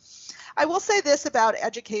on. I will say this about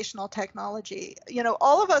educational technology. You know,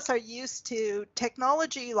 all of us are used to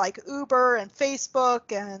technology like Uber and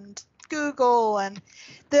Facebook and Google, and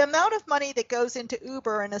the amount of money that goes into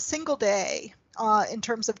Uber in a single day in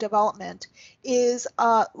terms of development is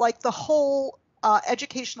like the whole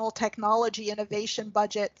educational technology innovation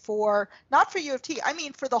budget for, not for U of T, I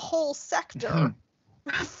mean for the whole sector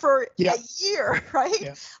for a year, right?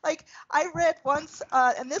 Yeah. Like I read once,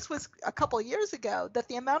 and this was a couple of years ago, that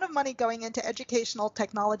the amount of money going into educational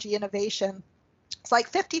technology innovation is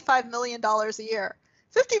like $55 million a year.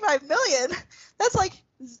 55 million, that's like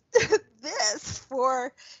this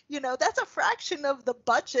for, you know, that's a fraction of the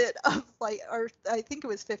budget of like, or I think it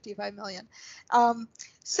was 55 million.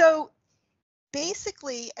 So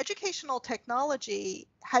basically, educational technology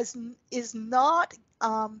is not,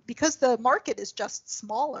 because the market is just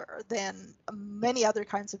smaller than many other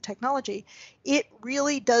kinds of technology, it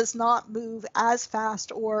really does not move as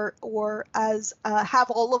fast or as have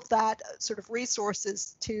all of that sort of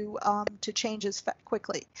resources to change as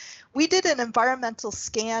quickly. We did an environmental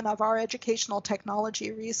scan of our educational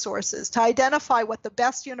technology resources to identify what the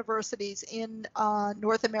best universities in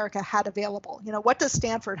North America had available. You know, what does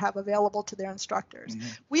Stanford have available to their instructors? Mm-hmm.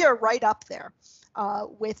 We are right up there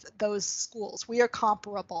with those schools. We are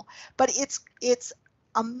comparable, but it's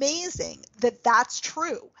amazing that that's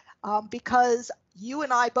true because you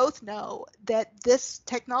and I both know that this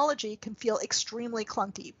technology can feel extremely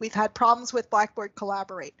clunky. We've had problems with Blackboard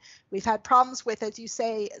Collaborate. We've had problems with, as you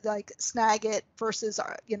say, like Snagit versus,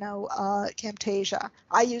 you know, Camtasia.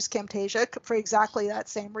 I use Camtasia for exactly that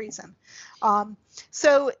same reason.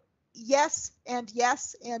 So yes, and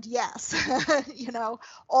yes, and yes, you know,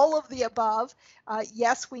 all of the above.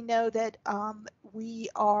 Yes, we know that we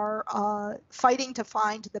are fighting to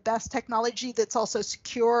find the best technology that's also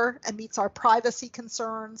secure and meets our privacy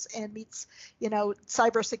concerns and meets, you know,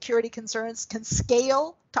 cybersecurity concerns, can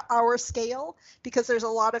scale to our scale, because there's a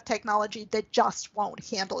lot of technology that just won't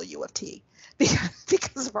handle U of T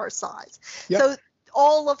because of our size. Yep. So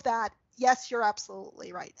all of that, yes, you're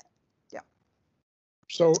absolutely right.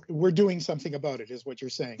 So we're doing something about it, is what you're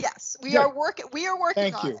saying. Yes, we are working. We are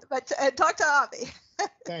working on it. But talk to Avi.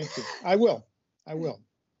 Thank you. I will.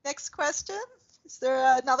 Next question. Is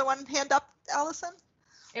there another one hand up, Allison?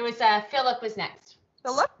 It was Philip was next.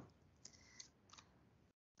 Philip.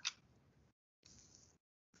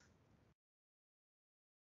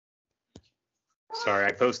 Sorry,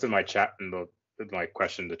 I posted my chat in my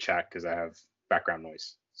question to chat because I have background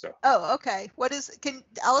noise. So. Oh, okay.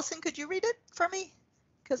 Allison? Could you read it for me?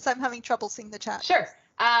 Because I'm having trouble seeing the chat. Sure.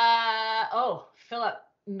 Philip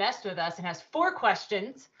messed with us and has 4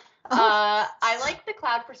 questions. I like the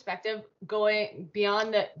cloud perspective, going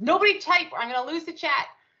beyond the nobody type or I'm going to lose the chat.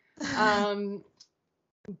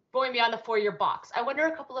 Going beyond the 4-year box. I wonder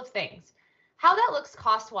a couple of things. How that looks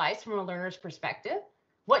cost-wise from a learner's perspective.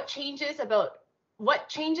 What changes about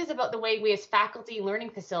the way we as faculty,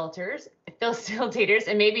 learning facilitators,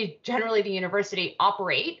 and maybe generally the university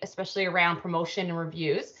operate, especially around promotion and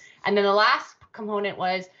reviews. And then the last component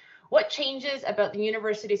was, what changes about the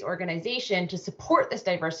university's organization to support this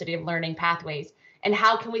diversity of learning pathways, and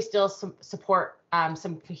how can we still support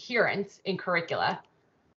some coherence in curricula?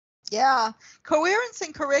 Yeah, coherence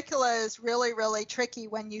in curricula is really, really tricky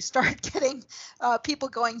when you start getting people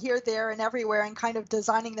going here, there, and everywhere and kind of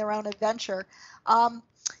designing their own adventure.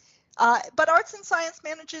 But arts and science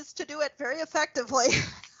manages to do it very effectively,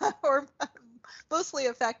 or mostly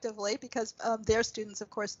effectively, because their students, of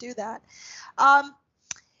course, do that.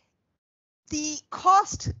 The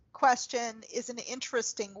cost question is an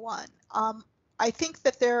interesting one. I think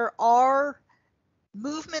that there are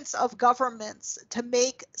movements of governments to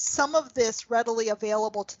make some of this readily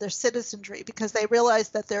available to their citizenry because they realize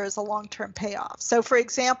that there is a long-term payoff. So for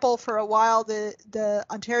example, for a while, the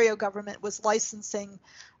Ontario government was licensing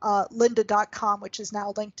lynda.com, which is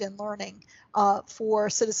now LinkedIn Learning, for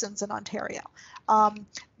citizens in Ontario.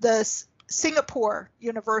 The Singapore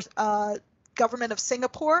government of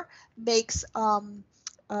Singapore makes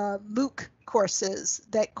MOOC courses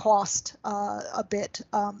that cost a bit,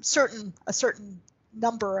 a certain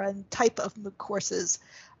number and type of MOOC courses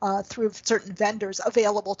through certain vendors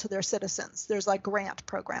available to their citizens. There's like grant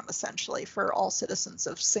program essentially for all citizens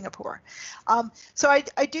of Singapore. So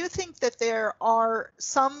I do think that there are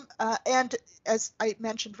some, and as I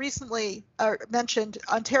mentioned recently,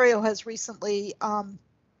 Ontario has recently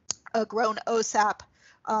grown OSAP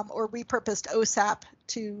or repurposed OSAP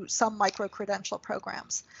to some micro-credential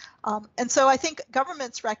programs. And so I think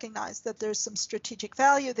governments recognize that there's some strategic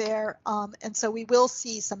value there, and so we will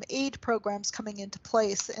see some aid programs coming into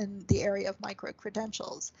place in the area of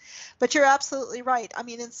micro-credentials. But you're absolutely right. I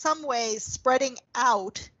mean, in some ways, spreading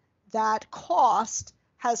out that cost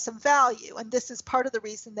has some value, and this is part of the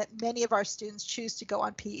reason that many of our students choose to go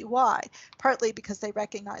on PEY, partly because they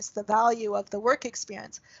recognize the value of the work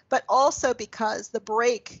experience, but also because the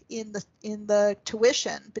break in the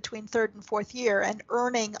tuition between third and fourth year and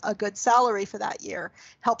earning a good salary for that year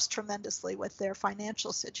helps tremendously with their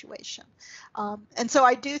financial situation. And so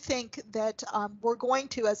I do think that we're going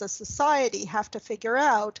to, as a society, have to figure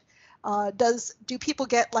out, do people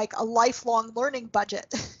get like a lifelong learning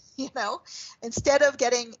budget? You know, instead of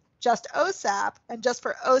getting just OSAP and just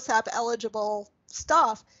for OSAP eligible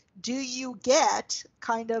stuff, do you get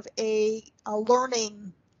kind of a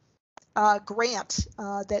learning grant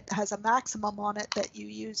that has a maximum on it that you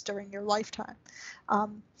use during your lifetime?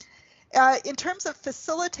 In terms of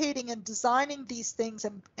facilitating and designing these things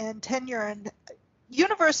and tenure, and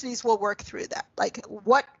universities will work through that. Like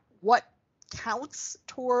what counts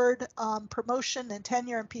toward promotion and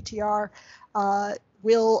tenure and PTR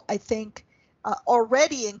will, I think,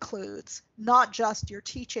 already includes not just your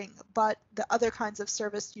teaching, but the other kinds of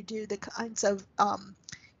service you do, the kinds of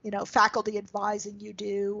faculty advising you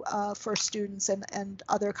do for students and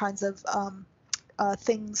other kinds of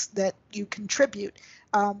things that you contribute.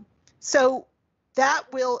 So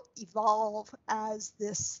that will evolve as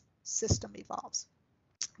this system evolves.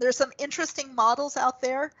 There's some interesting models out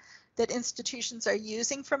there that institutions are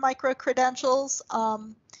using for micro-credentials.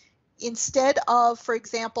 Instead of, for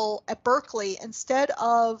example, at Berkeley, instead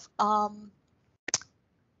of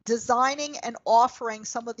designing and offering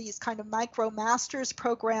some of these kind of micro-masters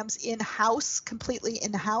programs in-house, completely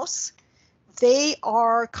in-house, they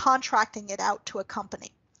are contracting it out to a company.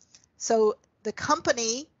 So the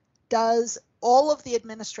company does all of the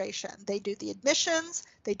administration. They do the admissions,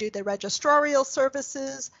 they do the registrarial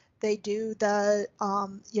services, they do the,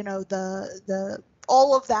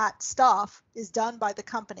 all of that stuff is done by the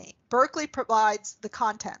company. Berkeley provides the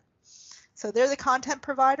content. So they're the content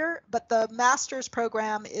provider, but the master's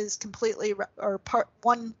program is completely,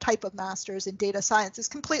 one type of master's in data science is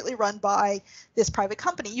completely run by this private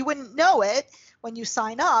company. You wouldn't know it when you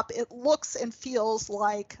sign up. It looks and feels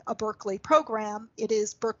like a Berkeley program. It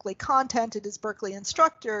is Berkeley content, it is Berkeley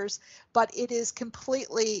instructors, but it is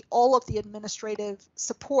completely, all of the administrative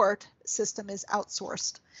support system is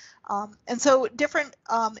outsourced. And so different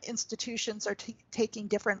institutions are taking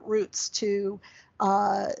different routes to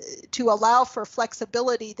allow for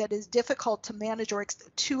flexibility that is difficult to manage or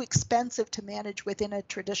too expensive to manage within a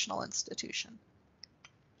traditional institution.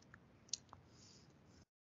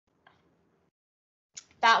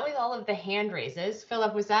 That was all of the hand raises.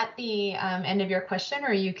 Philip, was that the end of your question,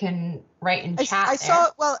 or you can write in chat? I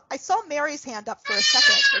saw Mary's hand up for a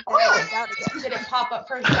second. Did it pop up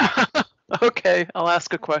for a second? Okay, I'll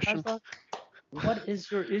ask a question. What is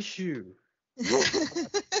your issue?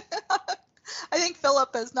 I think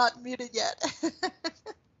Philip is not muted yet.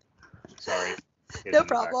 Sorry. No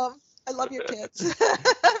problem. I love your kids.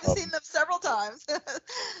 I've seen them several times.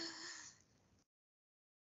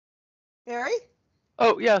 Mary?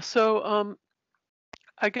 Oh, yeah. So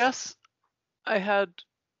I guess I had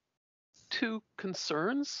two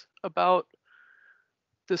concerns about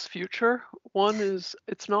this future. One is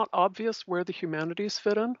it's not obvious where the humanities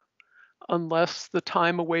fit in unless the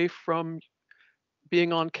time away from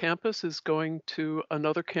being on campus is going to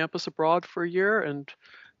another campus abroad for a year and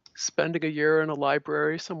spending a year in a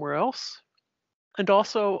library somewhere else. And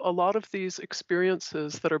also, a lot of these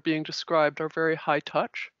experiences that are being described are very high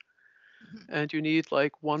touch. And you need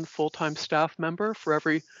like one full-time staff member for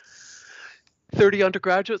every 30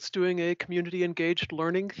 undergraduates doing a community engaged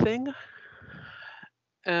learning thing.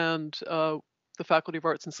 And the the Faculty of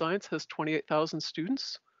Arts and Science has 28,000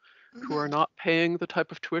 students who are not paying the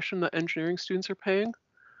type of tuition that engineering students are paying.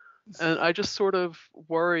 And I just sort of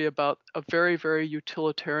worry about a very, very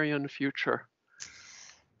utilitarian future.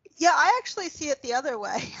 Yeah, I actually see it the other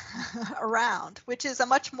way around, which is a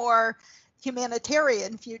much more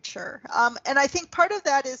humanitarian future. And I think part of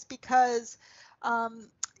that is because,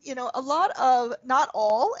 you know, a lot of, not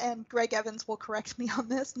all, and Greg Evans will correct me on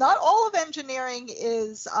this, not all of engineering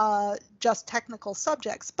is just technical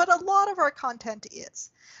subjects, but a lot of our content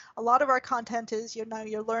is. A lot of our content is, you know,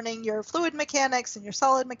 you're learning your fluid mechanics and your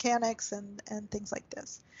solid mechanics and things like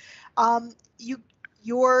this.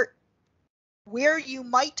 Where you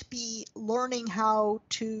might be learning how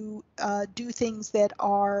to do things that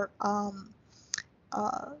are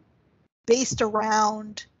based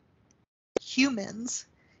around humans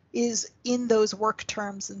is in those work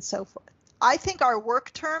terms and so forth. I think our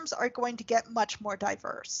work terms are going to get much more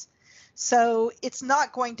diverse. So it's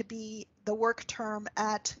not going to be the work term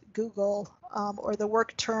at Google or the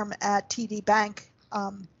work term at TD Bank.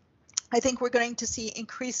 I think we're going to see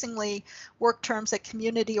increasingly work terms at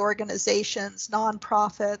community organizations,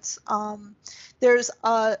 nonprofits. There's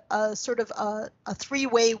a sort of a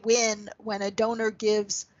three-way win when a donor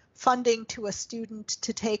gives funding to a student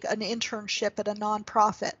to take an internship at a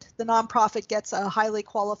nonprofit. The nonprofit gets a highly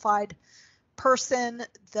qualified person,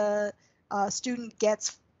 the student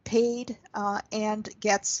gets paid and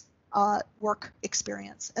gets work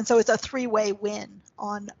experience. And so it's a three-way win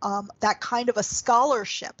on that kind of a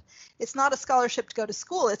scholarship. It's not a scholarship to go to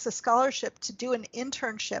school, it's a scholarship to do an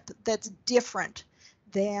internship that's different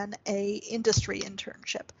than a industry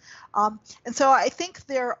internship. And so I think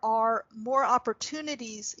there are more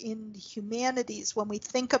opportunities in humanities when we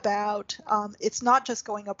think about it's not just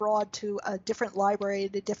going abroad to a different library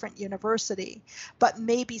at a different university, but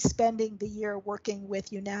maybe spending the year working with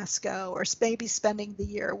UNESCO or maybe spending the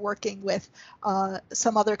year working with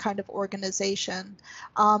some other kind of organization.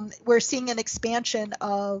 We're seeing an expansion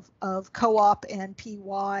of co-op and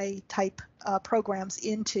PY type programs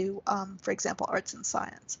into, for example, arts and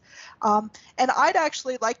science. And I'd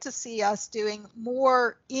actually like to see us doing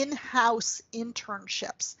more in-house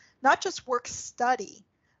internships, not just work study,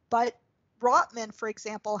 but Rotman, for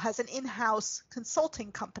example, has an in-house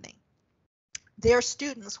consulting company. Their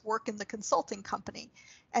students work in the consulting company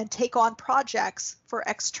and take on projects for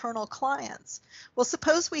external clients. Well,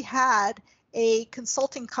 suppose we had a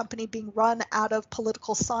consulting company being run out of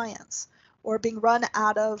political science or being run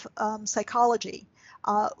out of psychology.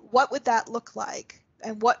 What would that look like?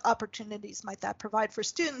 And what opportunities might that provide for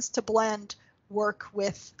students to blend work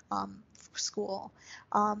with school?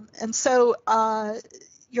 And so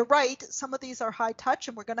you're right, some of these are high touch,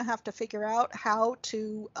 and we're going to have to figure out how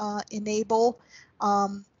to enable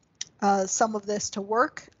some of this to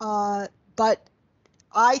work. But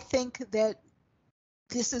I think that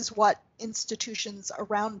this is what institutions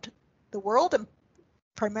around the world, and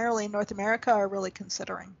primarily in North America, are really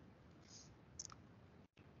considering.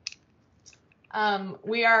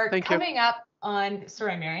 We are coming up on,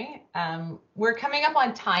 sorry, Mary, we're coming up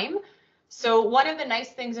on time. So one of the nice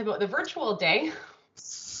things about the virtual day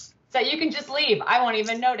is that you can just leave. I won't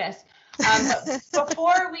even notice. But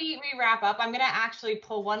before we wrap up, I'm going to actually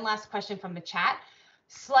pull one last question from the chat.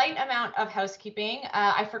 Slight amount of housekeeping.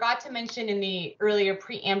 I forgot to mention in the earlier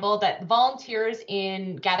preamble that volunteers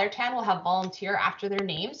in GatherTown will have volunteer after their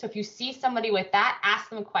name. So if you see somebody with that, ask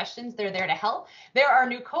them questions. They're there to help. There are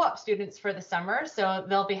new co-op students for the summer, so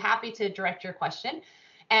they'll be happy to direct your question.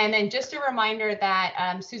 And then just a reminder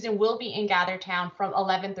that Susan will be in GatherTown from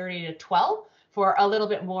 11:30 to 12 for a little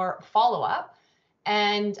bit more follow-up.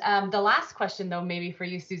 And the last question, though, maybe for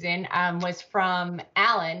you, Susan, was from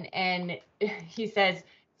Alan. And he says,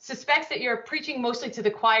 suspects that you're preaching mostly to the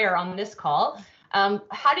choir on this call.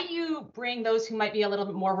 How do you bring those who might be a little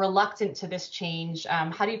bit more reluctant to this change?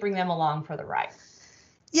 How do you bring them along for the ride?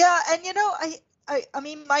 Yeah, and you know, I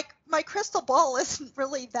mean, my crystal ball isn't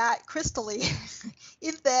really that crystally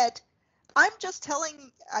in that I'm just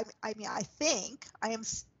telling, I think I am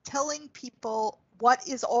telling people what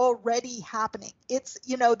is already happening. It's,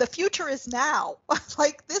 you know, the future is now.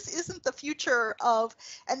 Like, this isn't the future of,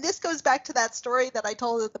 and this goes back to that story that I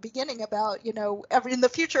told at the beginning about, you know, in the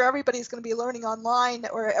future, everybody's going to be learning online,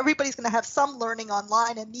 or everybody's going to have some learning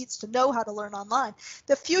online and needs to know how to learn online.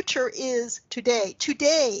 The future is today.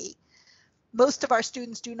 Today, most of our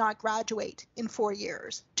students do not graduate in 4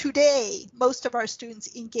 years. Today, most of our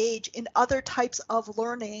students engage in other types of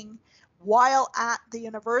learning while at the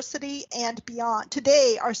university and beyond.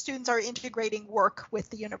 Today, our students are integrating work with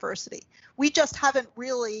the university. We just haven't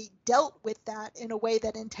really dealt with that in a way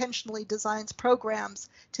that intentionally designs programs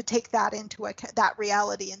to take that into account, that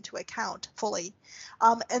reality into account fully.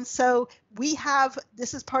 And so we have,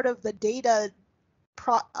 this is part of the data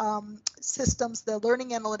systems, the learning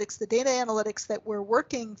analytics, the data analytics that we're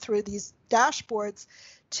working through these dashboards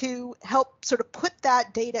to help sort of put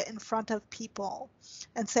that data in front of people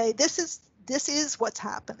and say, this is what's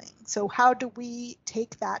happening. So how do we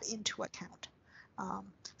take that into account?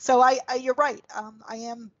 So you're right. I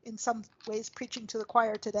am in some ways preaching to the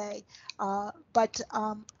choir today, but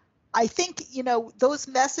I think, you know, those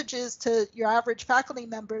messages to your average faculty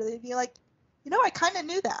member, they'd be like, you know, I kind of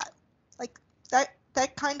knew that. Like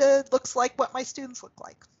that kind of looks like what my students look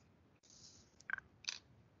like.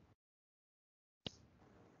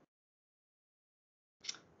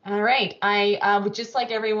 All right, I would just like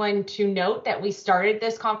everyone to note that we started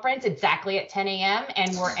this conference exactly at 10 a.m.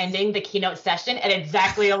 and we're ending the keynote session at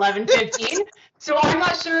exactly 11:15. So I'm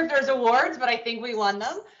not sure if there's awards, but I think we won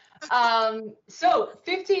them. So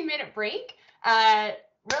 15-minute break.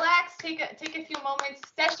 Relax, take a few moments.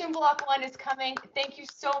 Session block 1 is coming. Thank you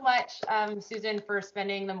so much, Susan, for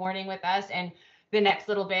spending the morning with us and the next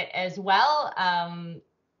little bit as well.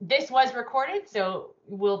 This was recorded, so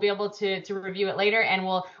we'll be able to review it later, and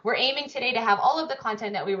we're aiming today to have all of the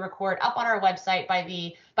content that we record up on our website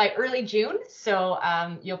by early June. So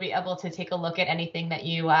you'll be able to take a look at anything that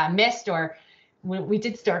you missed, or we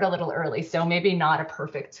did start a little early, so maybe not a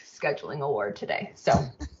perfect scheduling award today. So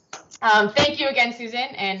thank you again, Susan,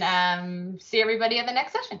 and see everybody at the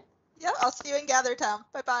next session. Yeah, I'll see you in Gather Town.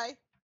 Bye-bye.